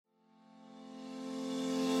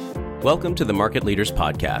Welcome to the Market Leaders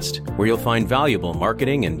Podcast, where you'll find valuable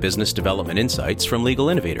marketing and business development insights from legal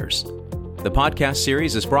innovators. The podcast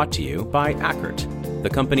series is brought to you by Ackert, the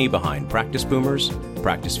company behind Practice Boomers,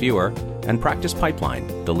 Practice Viewer, and Practice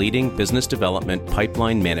Pipeline, the leading business development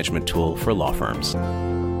pipeline management tool for law firms.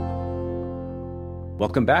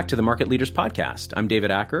 Welcome back to the Market Leaders Podcast. I'm David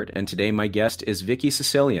Ackert, and today my guest is Vikki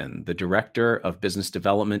Sicilian, the Director of Business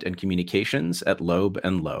Development and Communications at Loeb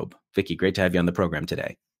Loeb. Vikki, great to have you on the program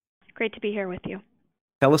today. Great to be here with you.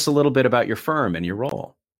 Tell us a little bit about your firm and your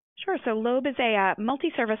role. Sure. So Loeb is a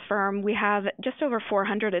multi-service firm. We have just over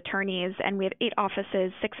 400 attorneys, and we have 8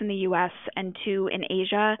 offices, 6 in the U.S. and 2 in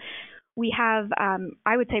Asia. We have,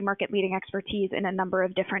 I would say, market-leading expertise in a number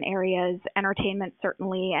of different areas, entertainment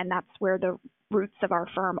certainly, and that's where the roots of our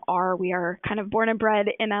firm are. We are kind of born and bred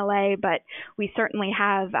in LA, but we certainly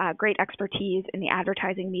have great expertise in the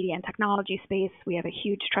advertising, media, and technology space. We have a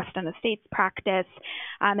huge trust and estates practice.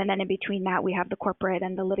 And then in between that, we have the corporate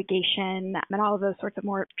and the litigation and all of those sorts of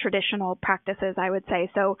more traditional practices, I would say.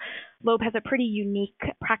 So Loeb has a pretty unique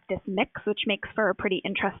practice mix, which makes for a pretty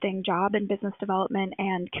interesting job in business development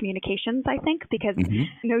and communications, I think, because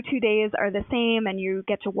no 2 days are the same, and you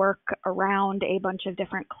get to work around a bunch of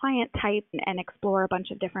different client types and explore a bunch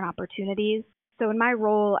of different opportunities. So in my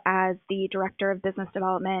role as the Director of Business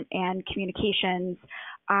Development and Communications,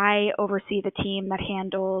 I oversee the team that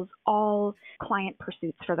handles all client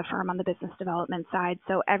pursuits for the firm on the business development side.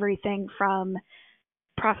 So everything from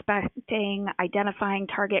prospecting, identifying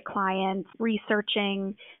target clients,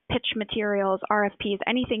 researching, pitch materials, RFPs,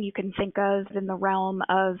 anything you can think of in the realm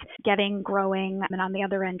of getting, growing, and on the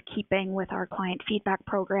other end, keeping with our client feedback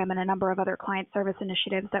program and a number of other client service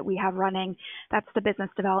initiatives that we have running. That's the business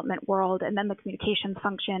development world. And then the communications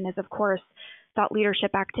function is, of course, thought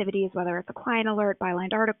leadership activities, whether it's a client alert,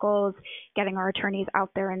 bylined articles, getting our attorneys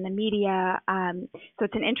out there in the media. So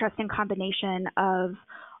it's an interesting combination of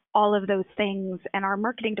all of those things. And our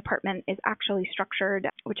marketing department is actually structured,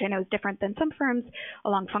 which I know is different than some firms,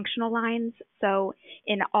 along functional lines. So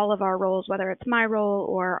in all of our roles, whether it's my role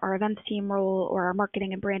or our events team role or our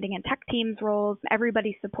marketing and branding and tech teams roles,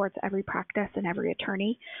 everybody supports every practice and every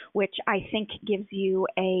attorney, which I think gives you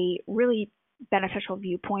a really beneficial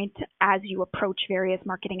viewpoint as you approach various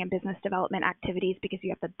marketing and business development activities, because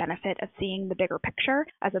you have the benefit of seeing the bigger picture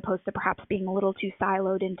as opposed to perhaps being a little too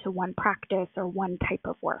siloed into one practice or one type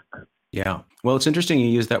of work. Yeah. Well, it's interesting you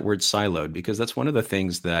use that word siloed, because that's one of the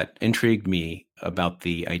things that intrigued me about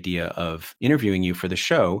the idea of interviewing you for the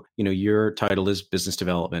show. You know, your title is Business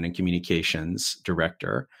Development and Communications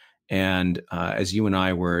Director. And as you and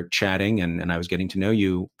I were chatting and I was getting to know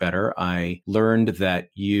you better, I learned that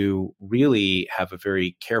you really have a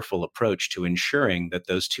very careful approach to ensuring that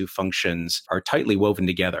those two functions are tightly woven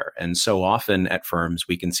together. And so often at firms,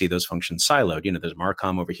 we can see those functions siloed. You know, there's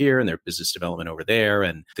Marcom over here and there's business development over there,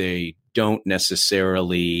 and they don't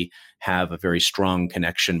necessarily have a very strong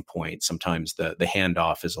connection point. Sometimes the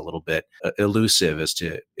handoff is a little bit elusive as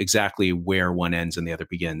to exactly where one ends and the other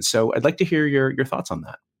begins. So I'd like to hear your thoughts on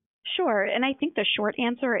that. Sure. And I think the short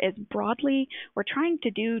answer is broadly, we're trying to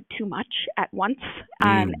do too much at once,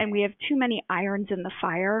 and we have too many irons in the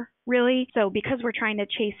fire, really. So because we're trying to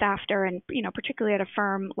chase after, and particularly at a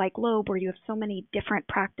firm like Loeb, where you have so many different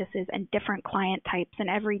practices and different client types, and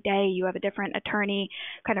every day you have a different attorney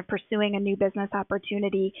kind of pursuing a new business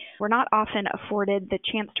opportunity, we're not often afforded the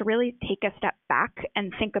chance to really take a step back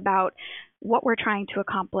and think about what we're trying to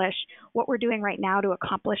accomplish, what we're doing right now to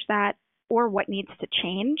accomplish that, or what needs to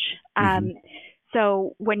change.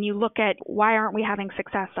 So when you look at why aren't we having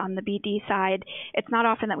success on the BD side, it's not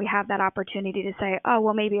often that we have that opportunity to say, oh,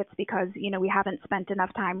 well, maybe it's because, we haven't spent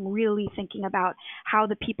enough time really thinking about how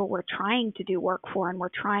the people we're trying to do work for and we're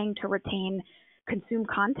trying to retain consume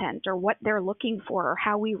content, or what they're looking for, or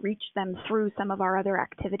how we reach them through some of our other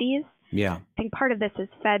activities. Yeah. I think part of this is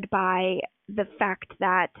fed by the fact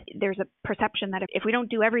that there's a perception that if we don't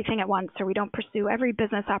do everything at once, or we don't pursue every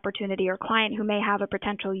business opportunity or client who may have a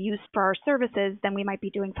potential use for our services, then we might be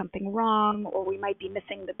doing something wrong, or we might be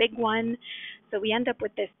missing the big one. So we end up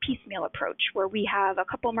with this piecemeal approach where we have a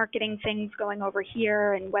couple marketing things going over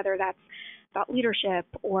here, and whether that's thought leadership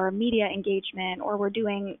or media engagement, or we're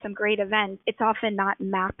doing some great events, it's often not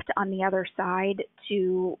mapped on the other side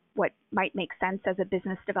to what might make sense as a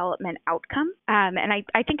business development outcome. And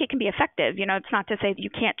I think it can be effective. It's not to say that you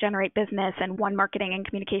can't generate business and one marketing and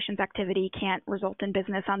communications activity can't result in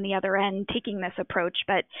business on the other end taking this approach.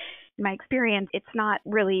 But in my experience, it's not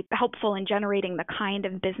really helpful in generating the kind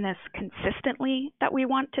of business consistently that we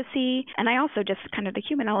want to see. And I also just kind of the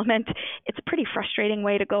human element, it's a pretty frustrating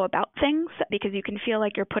way to go about things because you can feel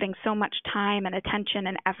like you're putting so much time and attention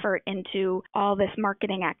and effort into all this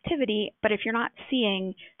marketing activity. But if you're not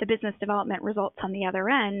seeing the business development results on the other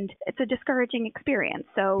end, it's a discouraging experience.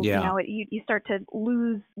 So, you start to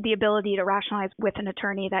lose the ability to rationalize with an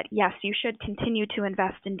attorney that, yes, you should continue to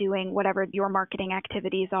invest in doing whatever your marketing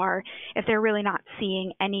activities are if they're really not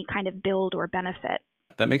seeing any kind of build or benefit.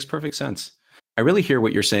 That makes perfect sense. I really hear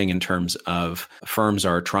what you're saying in terms of firms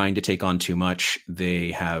are trying to take on too much.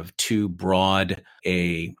 They have too broad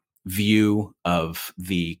a view of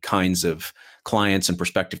the kinds of clients and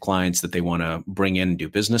prospective clients that they want to bring in and do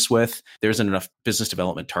business with. There isn't enough business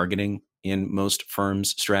development targeting in most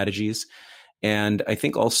firms' strategies. And I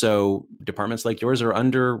think also departments like yours are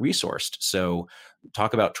under-resourced. So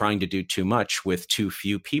talk about trying to do too much with too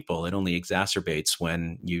few people. It only exacerbates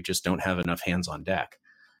when you just don't have enough hands on deck.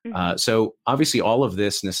 So obviously all of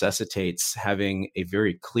this necessitates having a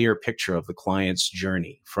very clear picture of the client's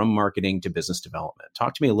journey from marketing to business development.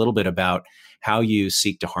 Talk to me a little bit about how you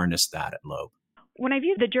seek to harness that at Loeb. When I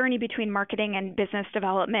view the journey between marketing and business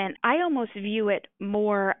development, I almost view it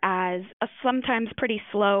more as a sometimes pretty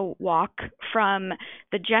slow walk from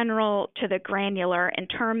the general to the granular in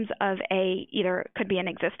terms of either could be an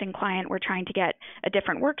existing client we're trying to get a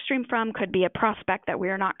different work stream from, could be a prospect that we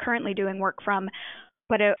are not currently doing work from,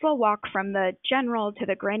 but a slow walk from the general to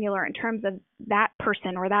the granular in terms of that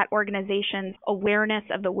person or that organization's awareness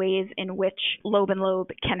of the ways in which Loeb Loeb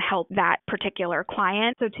can help that particular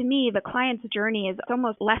client. So to me, the client's journey is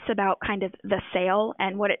almost less about kind of the sale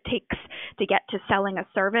and what it takes to get to selling a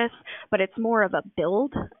service, but it's more of a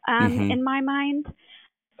build in my mind.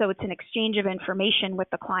 So it's an exchange of information with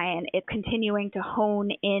the client. It's continuing to hone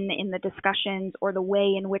in the discussions or the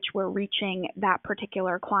way in which we're reaching that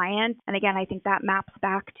particular client. And again, I think that maps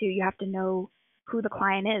back to you have to know who the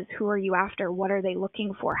client is, who are you after, what are they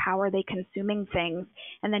looking for, how are they consuming things,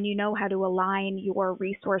 and then you know how to align your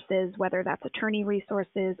resources, whether that's attorney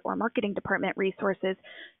resources or marketing department resources,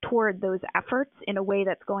 toward those efforts in a way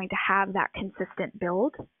that's going to have that consistent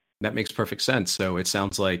build. That makes perfect sense. So it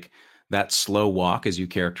sounds like that slow walk, as you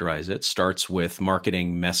characterize it, starts with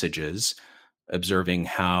marketing messages, observing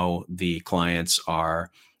how the clients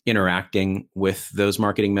are interacting with those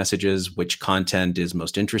marketing messages, which content is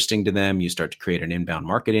most interesting to them. You start to create an inbound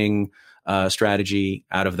marketing strategy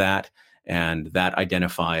out of that, and that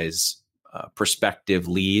identifies prospective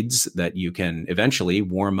leads that you can eventually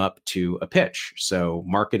warm up to a pitch. So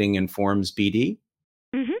marketing informs BD?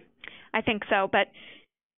 I think so, but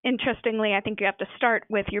interestingly, I think you have to start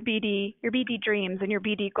with your BD dreams and your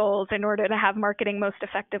BD goals in order to have marketing most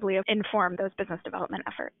effectively inform those business development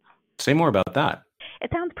efforts. Say more about that. It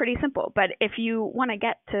sounds pretty simple, but if you want to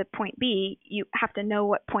get to point B, you have to know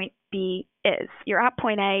what point B is. You're at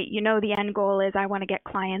point A, you know the end goal is I want to get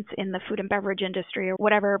clients in the food and beverage industry or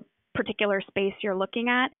whatever particular space you're looking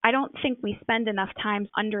at. I don't think we spend enough time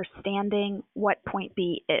understanding what point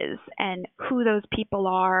B is and who those people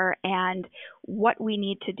are and what we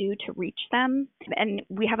need to do to reach them. And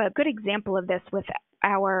we have a good example of this with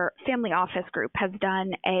our family office group has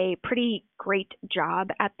done a pretty great job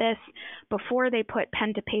at this. Before they put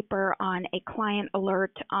pen to paper on a client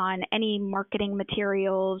alert, on any marketing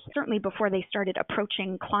materials, certainly before they started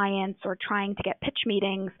approaching clients or trying to get pitch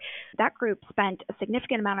meetings, that group spent a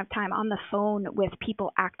significant amount of time on the phone with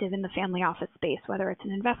people active in the family office space, whether it's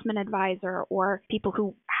an investment advisor or people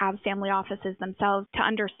who have family offices themselves, to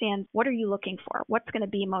understand what are you looking for, what's going to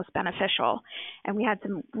be most beneficial. And we had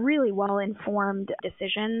some really well-informed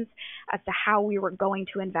decisions as to how we were going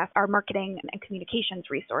to invest our marketing and communications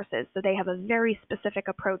resources. So they have a very specific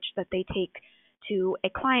approach that they take to a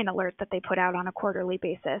client alert that they put out on a quarterly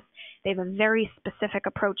basis. They have a very specific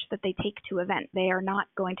approach that they take to event. They are not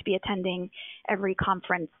going to be attending every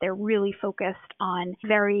conference. They're really focused on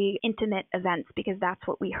very intimate events because that's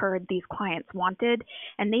what we heard these clients wanted.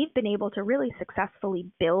 And they've been able to really successfully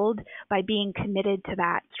build by being committed to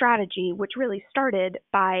that strategy, which really started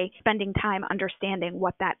by spending time understanding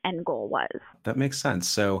what that end goal was. That makes sense.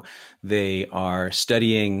 So they are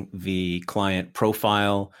studying the client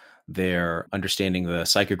profile, they're understanding the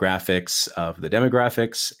psychographics of the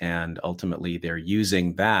demographics, and ultimately they're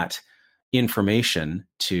using that information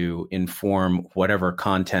to inform whatever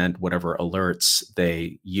content, whatever alerts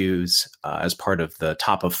they use as part of the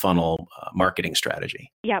top of funnel marketing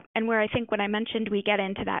strategy. Yeah, and where I think when I mentioned we get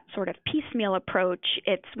into that sort of piecemeal approach,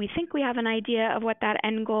 it's we think we have an idea of what that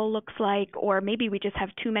end goal looks like, or maybe we just have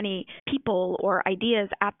too many people or ideas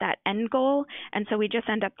at that end goal, and so we just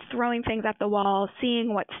end up throwing things at the wall,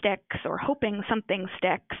 seeing what sticks, or hoping something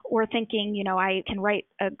sticks, or thinking, I can write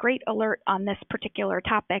a great alert on this particular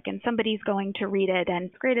topic and somebody's going to read it.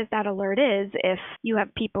 And as great as that alert is, if you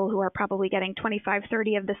have people who are probably getting 25,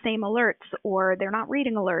 30 of the same alerts, or they're not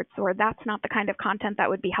reading alerts, or that's not the kind of content that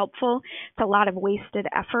would be helpful, it's a lot of wasted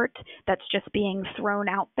effort that's just being thrown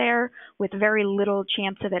out there with very little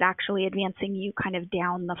chance of it actually advancing you kind of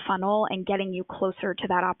down the funnel and getting you closer to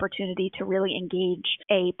that opportunity to really engage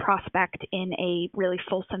a prospect in a really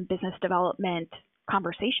fulsome business development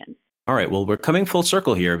conversation. All right. Well, we're coming full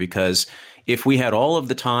circle here, because if we had all of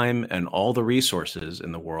the time and all the resources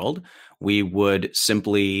in the world, we would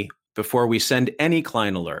simply, before we send any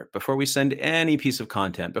client alert, before we send any piece of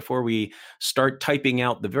content, before we start typing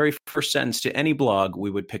out the very first sentence to any blog, we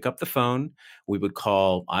would pick up the phone. We would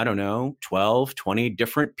call, 12, 20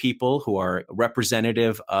 different people who are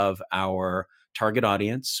representative of our target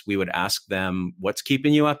audience. We would ask them, what's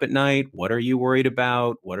keeping you up at night? What are you worried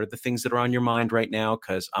about? What are the things that are on your mind right now?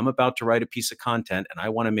 Because I'm about to write a piece of content and I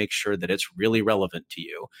want to make sure that it's really relevant to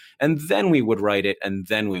you. And then we would write it and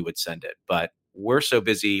then we would send it. But we're so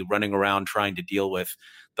busy running around trying to deal with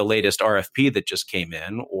the latest RFP that just came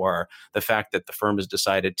in, or the fact that the firm has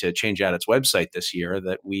decided to change out its website this year,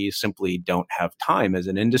 that we simply don't have time as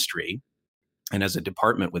an industry and as a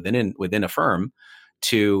department within a firm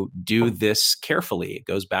to do this carefully. It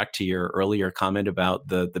goes back to your earlier comment about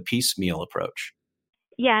the piecemeal approach.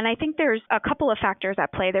 Yeah, and I think there's a couple of factors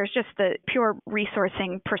at play. There's just the pure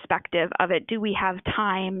resourcing perspective of it. Do we have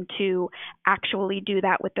time to actually do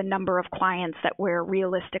that with the number of clients that we're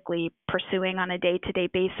realistically pursuing on a day-to-day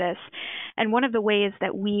basis? And one of the ways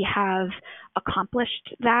that we have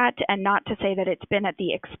accomplished that, and not to say that it's been at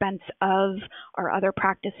the expense of our other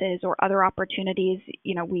practices or other opportunities,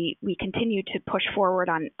 we continue to push forward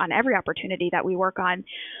on every opportunity that we work on.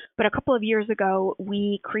 But a couple of years ago,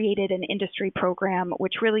 we created an industry program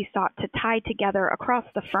which really sought to tie together across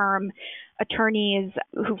the firm attorneys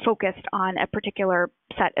who focused on a particular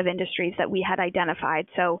set of industries that we had identified.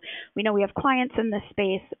 So we know we have clients in this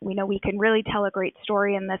space. We know we can really tell a great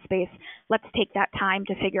story in this space. Let's take that time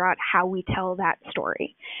to figure out how we tell that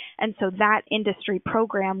story. And so that industry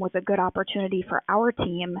program was a good opportunity for our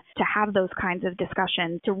team to have those kinds of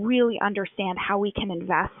discussions, to really understand how we can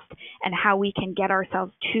invest and how we can get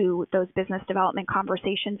ourselves to those business development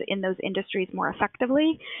conversations in those industries more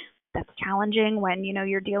effectively. That's challenging when,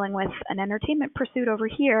 you're dealing with an entertainment pursuit over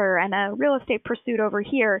here and a real estate pursuit over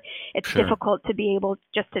here. It's Sure. difficult to be able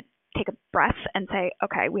just to take a breath and say,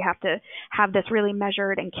 okay, we have to have this really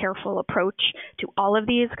measured and careful approach to all of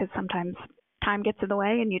these, because sometimes time gets in the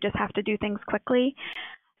way and you just have to do things quickly.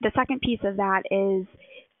 The second piece of that is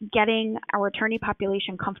getting our attorney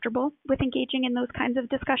population comfortable with engaging in those kinds of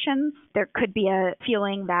discussions. There could be a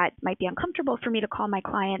feeling that might be uncomfortable for me to call my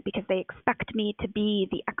client because they expect me to be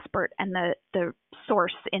the expert and the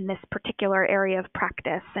source in this particular area of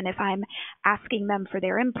practice. And if I'm asking them for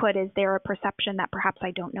their input, is there a perception that perhaps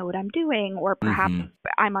I don't know what I'm doing, or perhaps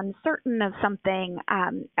I'm uncertain of something?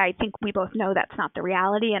 I think we both know that's not the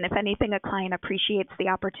reality. And if anything, a client appreciates the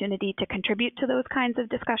opportunity to contribute to those kinds of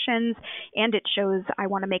discussions, and it shows I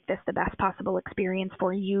want to make this the best possible experience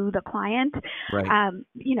for you, the client. Right.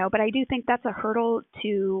 But I do think that's a hurdle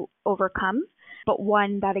to overcome. But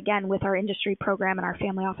one that, again, with our industry program and our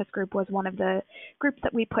family office group was one of the groups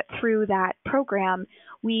that we put through that program.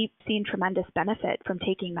 We've seen tremendous benefit from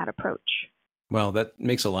taking that approach. Well, that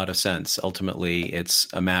makes a lot of sense. Ultimately, it's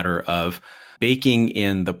a matter of baking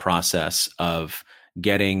in the process of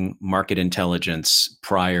getting market intelligence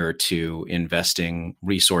prior to investing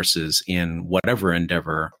resources in whatever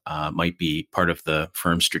endeavor might be part of the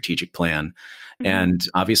firm's strategic plan. And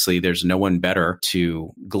obviously, there's no one better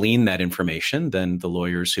to glean that information than the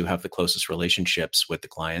lawyers who have the closest relationships with the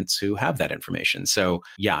clients who have that information. So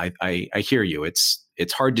yeah, I hear you.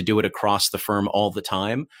 It's hard to do it across the firm all the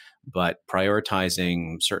time, but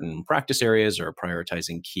prioritizing certain practice areas or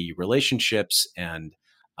prioritizing key relationships and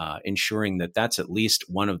ensuring that that's at least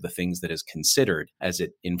one of the things that is considered as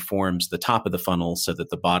it informs the top of the funnel, so that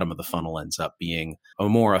the bottom of the funnel ends up being a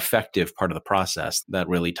more effective part of the process. That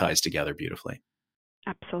really ties together beautifully.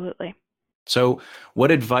 Absolutely. So what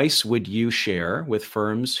advice would you share with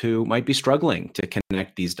firms who might be struggling to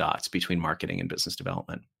connect these dots between marketing and business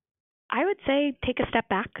development? I would say take a step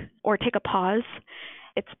back or take a pause.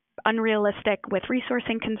 It's unrealistic with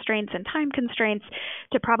resourcing constraints and time constraints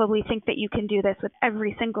to probably think that you can do this with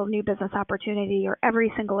every single new business opportunity or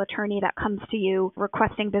every single attorney that comes to you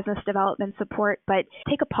requesting business development support. But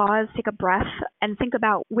take a pause, take a breath, and think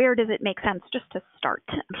about where does it make sense just to start.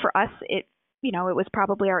 For us, it was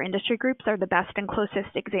probably our industry groups are the best and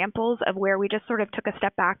closest examples of where we just sort of took a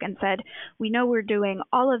step back and said, we know we're doing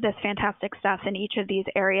all of this fantastic stuff in each of these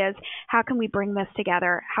areas. How can we bring this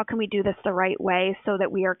together? How can we do this the right way so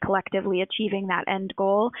that we are collectively achieving that end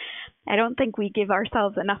goal? I don't think we give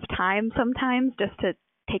ourselves enough time sometimes just to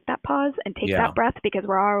take that pause and take that breath, because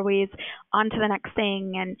we're always on to the next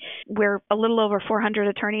thing. And we're a little over 400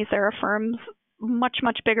 attorneys. There are firms much,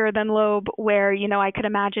 much bigger than Loeb where, I could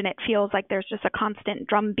imagine it feels like there's just a constant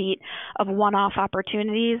drumbeat of one-off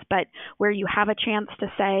opportunities, but where you have a chance to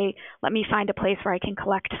say, let me find a place where I can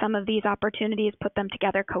collect some of these opportunities, put them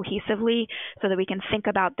together cohesively so that we can think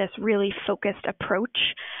about this really focused approach.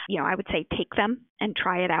 I would say take them and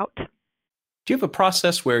try it out. Do you have a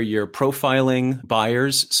process where you're profiling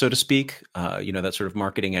buyers, so to speak? That sort of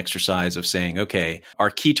marketing exercise of saying, okay, our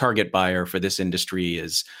key target buyer for this industry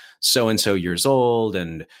is so-and-so years old,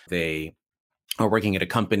 and they are working at a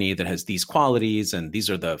company that has these qualities, and these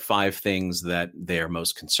are the 5 things that they're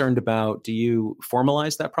most concerned about. Do you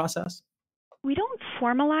formalize that process? We don't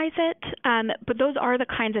formalize it, but those are the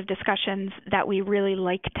kinds of discussions that we really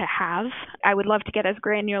like to have. I would love to get as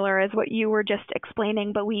granular as what you were just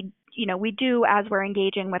explaining, but we do, as we're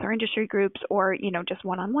engaging with our industry groups or, just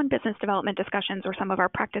one-on-one business development discussions or some of our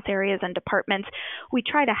practice areas and departments, we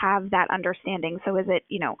try to have that understanding. So is it,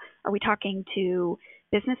 are we talking to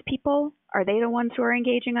business people? Are they the ones who are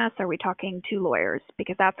engaging us? Are we talking to lawyers?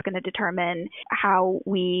 Because that's going to determine how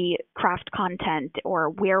we craft content or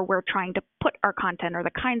where we're trying to put our content or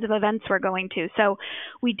the kinds of events we're going to. So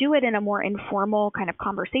we do it in a more informal kind of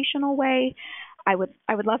conversational way. I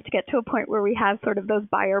would love to get to a point where we have sort of those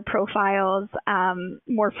buyer profiles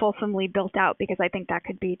more fulsomely built out, because I think that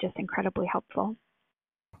could be just incredibly helpful.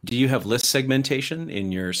 Do you have list segmentation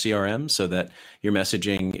in your CRM so that your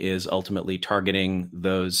messaging is ultimately targeting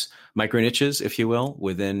those micro niches, if you will,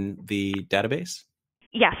 within the database?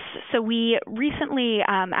 Yes. So we recently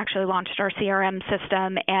actually launched our CRM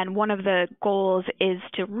system, and one of the goals is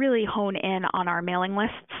to really hone in on our mailing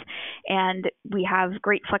lists. And we have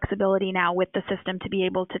great flexibility now with the system to be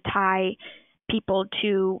able to tie people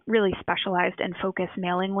to really specialized and focused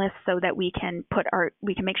mailing lists so that we can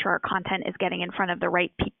make sure our content is getting in front of the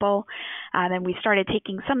right people. And we started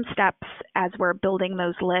taking some steps as we're building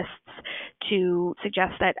those lists to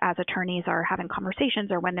suggest that as attorneys are having conversations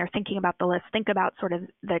or when they're thinking about the list, think about sort of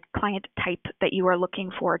the client type that you are looking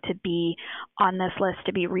for to be on this list,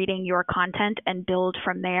 to be reading your content, and build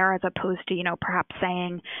from there, as opposed to, perhaps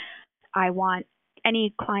saying, I want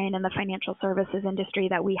any client in the financial services industry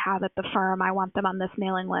that we have at the firm, I want them on this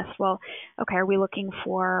mailing list. Well, okay, are we looking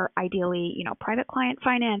for ideally, private client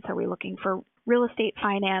finance? Are we looking for real estate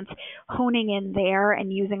finance? Honing in there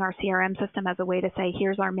and using our CRM system as a way to say,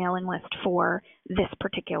 here's our mailing list for this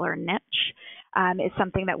particular niche is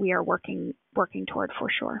something that we are working toward for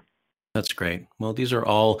sure. That's great. Well, these are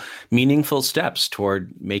all meaningful steps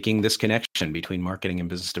toward making this connection between marketing and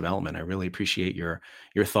business development. I really appreciate your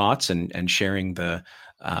thoughts and sharing the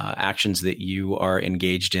actions that you are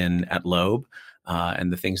engaged in at Loeb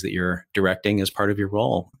and the things that you're directing as part of your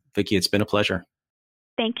role. Vikki, it's been a pleasure.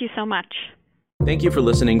 Thank you so much. Thank you for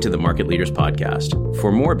listening to the Market Leaders Podcast.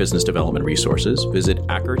 For more business development resources, visit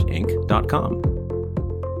ackertinc.com.